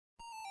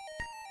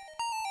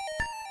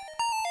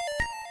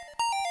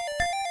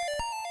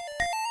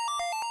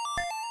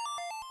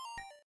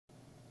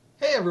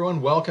Hey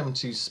everyone, welcome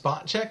to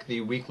Spot Check,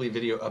 the weekly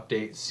video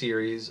update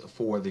series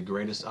for The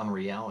Greatest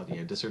Unreality,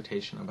 a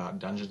dissertation about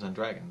Dungeons &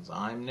 Dragons.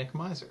 I'm Nick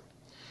Miser.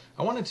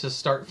 I wanted to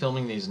start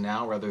filming these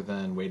now rather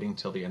than waiting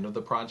till the end of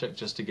the project,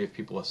 just to give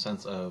people a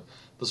sense of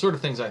the sort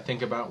of things I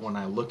think about when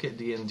I look at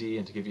D&D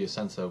and to give you a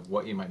sense of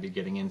what you might be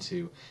getting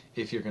into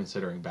if you're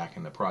considering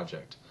backing the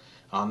project.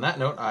 On that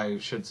note, I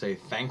should say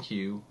thank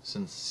you,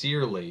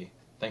 sincerely,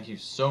 thank you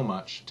so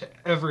much to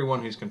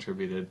everyone who's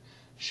contributed,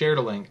 shared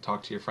a link,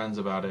 talked to your friends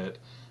about it.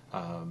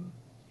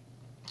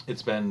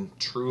 It's been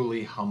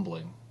truly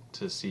humbling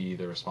to see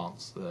the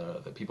response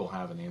that people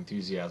have and the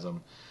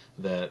enthusiasm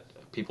that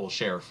people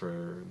share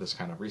for this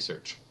kind of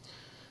research.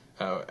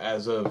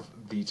 As of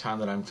the time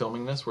that I'm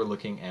filming this, we're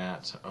looking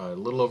at a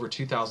little over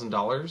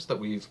 $2,000 that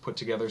we've put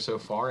together so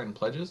far in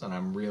pledges, and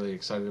I'm really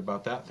excited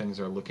about that. Things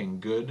are looking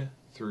good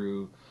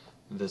through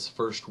this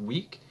first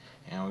week,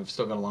 and we've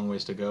still got a long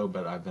ways to go,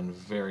 but I've been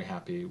very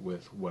happy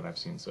with what I've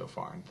seen so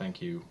far, and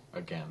thank you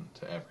again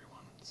to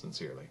everyone,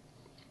 sincerely.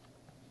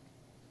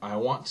 I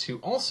want to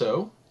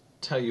also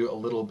tell you a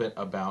little bit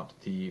about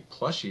the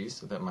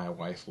plushies that my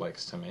wife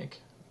likes to make,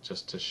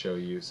 just to show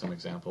you some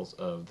examples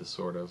of the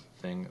sort of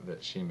thing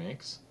that she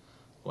makes,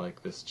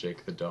 like this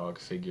Jake the Dog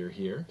figure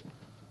here,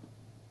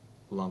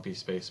 Lumpy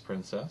Space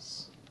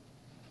Princess,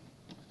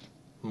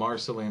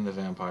 Marceline the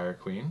Vampire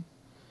Queen.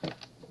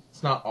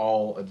 It's not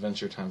all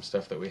Adventure Time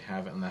stuff that we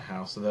have in the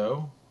house,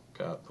 though.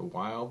 Got the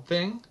Wild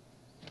Thing,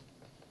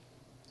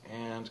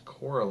 and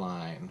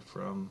Coraline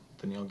from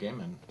the Neil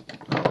Gaiman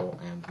novel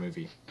and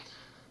movie.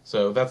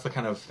 So that's the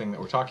kind of thing that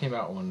we're talking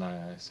about when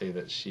I say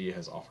that she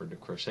has offered to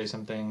crochet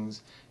some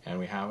things, and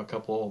we have a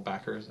couple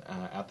backers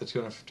at the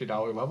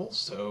 $250 level,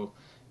 so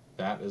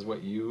that is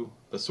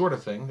the sort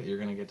of thing that you're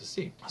going to get to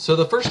see. So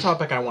the first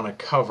topic I want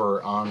to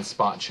cover on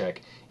Spot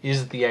Check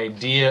is the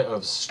idea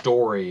of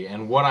story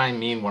and what I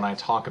mean when I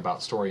talk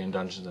about story in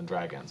Dungeons &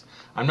 Dragons.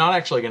 I'm not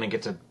actually going to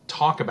get to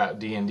talk about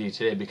D&D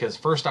today because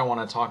first I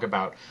want to talk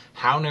about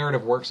how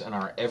narrative works in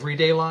our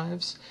everyday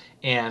lives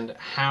and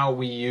how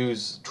we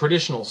use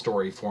traditional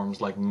story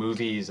forms like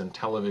movies and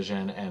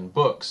television and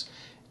books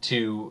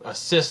to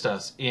assist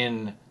us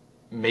in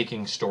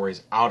making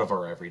stories out of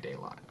our everyday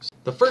lives.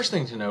 The first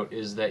thing to note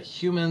is that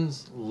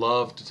humans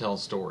love to tell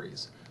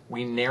stories.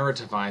 We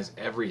narrativize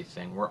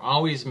everything. We're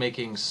always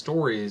making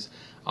stories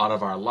out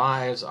of our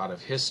lives, out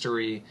of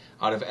history,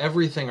 out of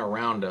everything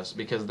around us,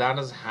 because that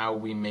is how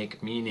we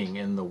make meaning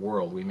in the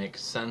world. We make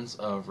sense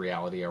of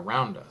reality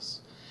around us.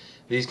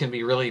 These can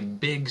be really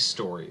big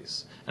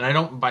stories.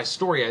 And by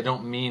story, I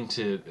don't mean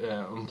to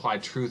imply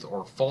truth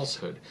or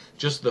falsehood,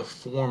 just the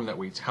form that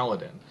we tell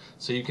it in.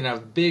 So you can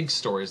have big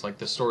stories, like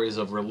the stories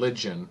of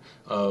religion,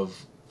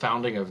 of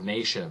founding of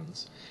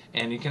nations,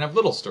 and you can have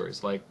little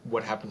stories, like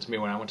what happened to me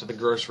when I went to the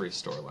grocery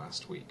store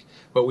last week.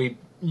 But we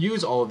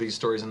use all of these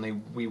stories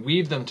and we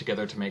weave them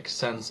together to make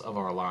sense of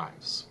our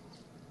lives.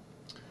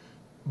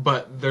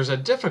 But there's a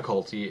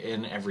difficulty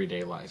in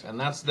everyday life, and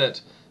that's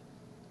that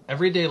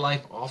everyday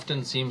life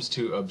often seems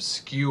to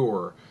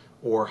obscure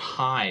or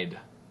hide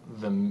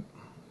the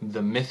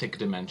mythic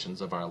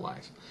dimensions of our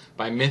life.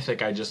 By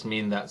mythic, I just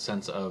mean that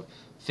sense of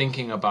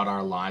thinking about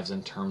our lives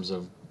in terms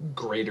of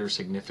greater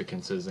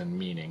significances and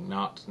meaning,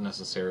 not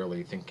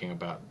necessarily thinking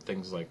about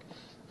things like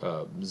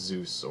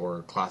Zeus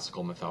or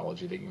classical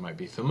mythology that you might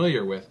be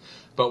familiar with.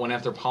 But when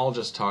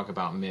anthropologists talk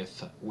about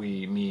myth,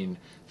 we mean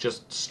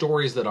just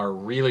stories that are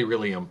really,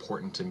 really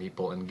important to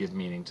people and give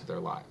meaning to their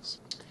lives.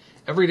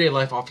 Everyday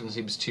life often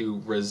seems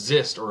to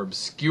resist or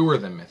obscure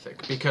the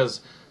mythic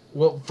because,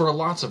 well, for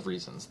lots of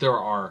reasons. There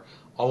are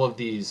all of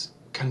these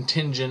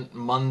contingent,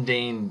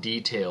 mundane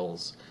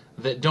details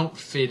that don't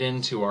fit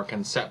into our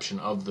conception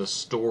of the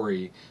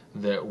story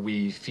that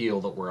we feel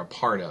that we're a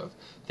part of.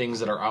 Things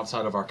that are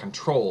outside of our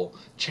control,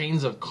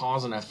 chains of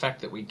cause and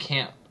effect that we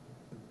can't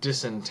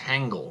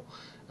disentangle.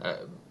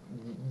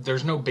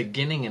 There's no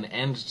beginning and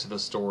end to the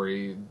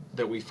story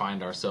that we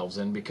find ourselves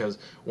in, because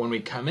when we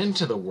come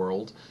into the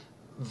world,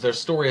 the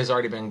story has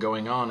already been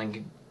going on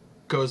and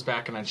goes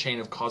back in a chain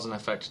of cause and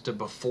effect to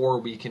before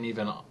we can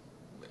even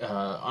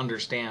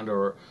understand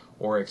or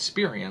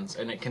experience,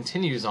 and it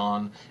continues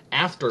on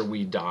after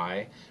we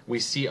die. We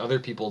see other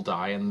people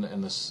die,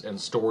 and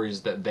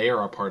stories that they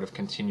are a part of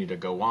continue to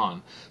go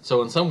on.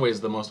 So in some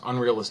ways, the most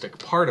unrealistic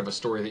part of a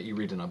story that you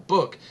read in a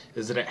book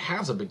is that it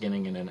has a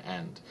beginning and an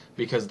end,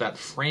 because that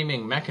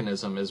framing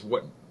mechanism is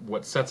what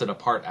sets it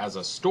apart as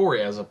a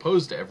story as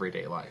opposed to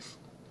everyday life.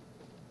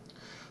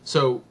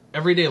 So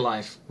everyday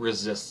life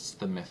resists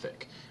the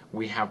mythic.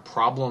 We have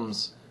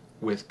problems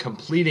with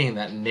completing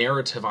that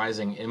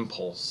narrativizing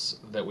impulse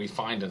that we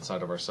find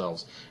inside of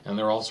ourselves, and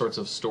there are all sorts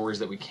of stories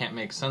that we can't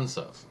make sense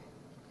of.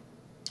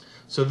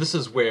 So this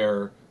is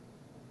where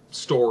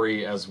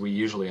story, as we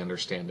usually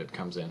understand it,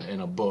 comes in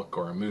a book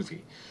or a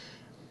movie.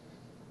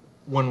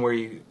 When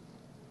we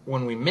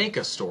make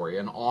a story,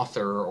 an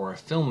author or a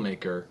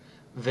filmmaker,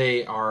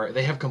 they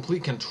have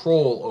complete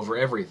control over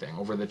everything,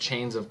 over the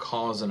chains of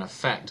cause and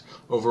effect,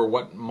 over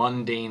what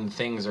mundane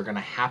things are going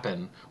to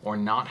happen or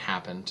not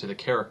happen to the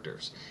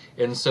characters.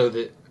 And so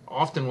that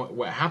often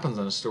what happens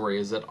in a story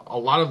is that a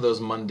lot of those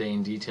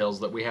mundane details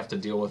that we have to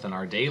deal with in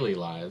our daily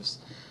lives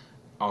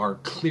are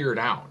cleared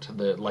out.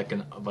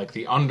 Like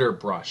the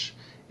underbrush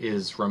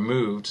is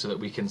removed so that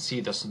we can see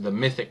the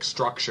mythic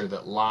structure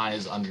that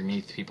lies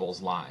underneath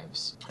people's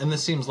lives. And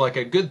this seems like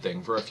a good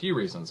thing for a few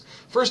reasons.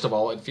 First of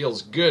all, it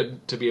feels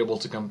good to be able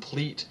to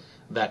complete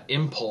that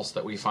impulse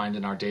that we find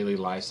in our daily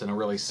lives in a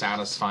really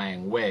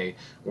satisfying way,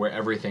 where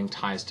everything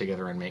ties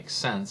together and makes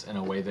sense in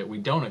a way that we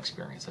don't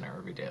experience in our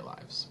everyday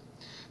lives.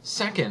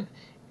 Second,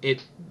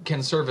 it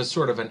can serve as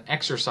sort of an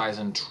exercise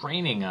in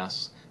training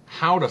us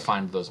how to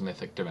find those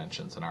mythic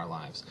dimensions in our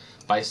lives.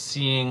 By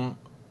seeing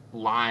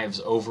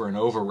lives over and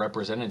over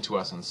represented to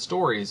us in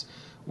stories,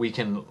 we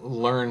can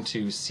learn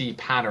to see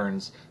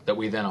patterns that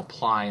we then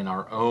apply in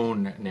our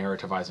own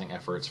narrativizing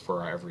efforts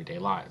for our everyday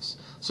lives.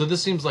 So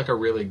this seems like a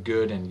really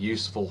good and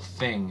useful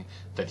thing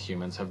that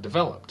humans have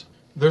developed.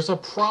 There's a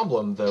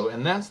problem, though,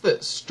 and that's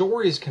that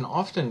stories can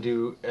often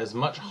do as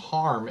much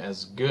harm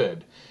as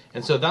good.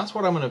 And so that's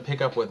what I'm going to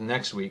pick up with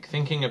next week,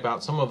 thinking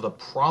about some of the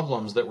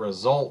problems that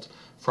result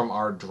from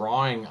our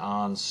drawing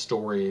on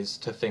stories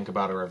to think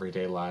about our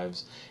everyday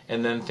lives,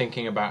 and then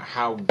thinking about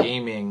how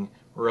gaming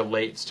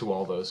relates to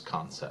all those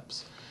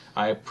concepts.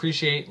 I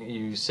appreciate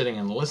you sitting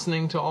and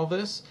listening to all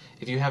this.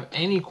 If you have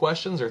any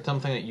questions or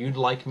something that you'd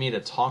like me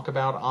to talk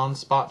about on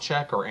Spot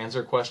Check or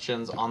answer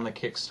questions on the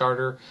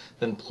Kickstarter,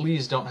 then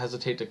please don't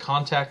hesitate to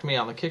contact me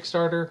on the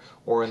Kickstarter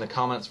or in the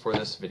comments for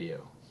this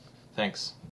video. Thanks.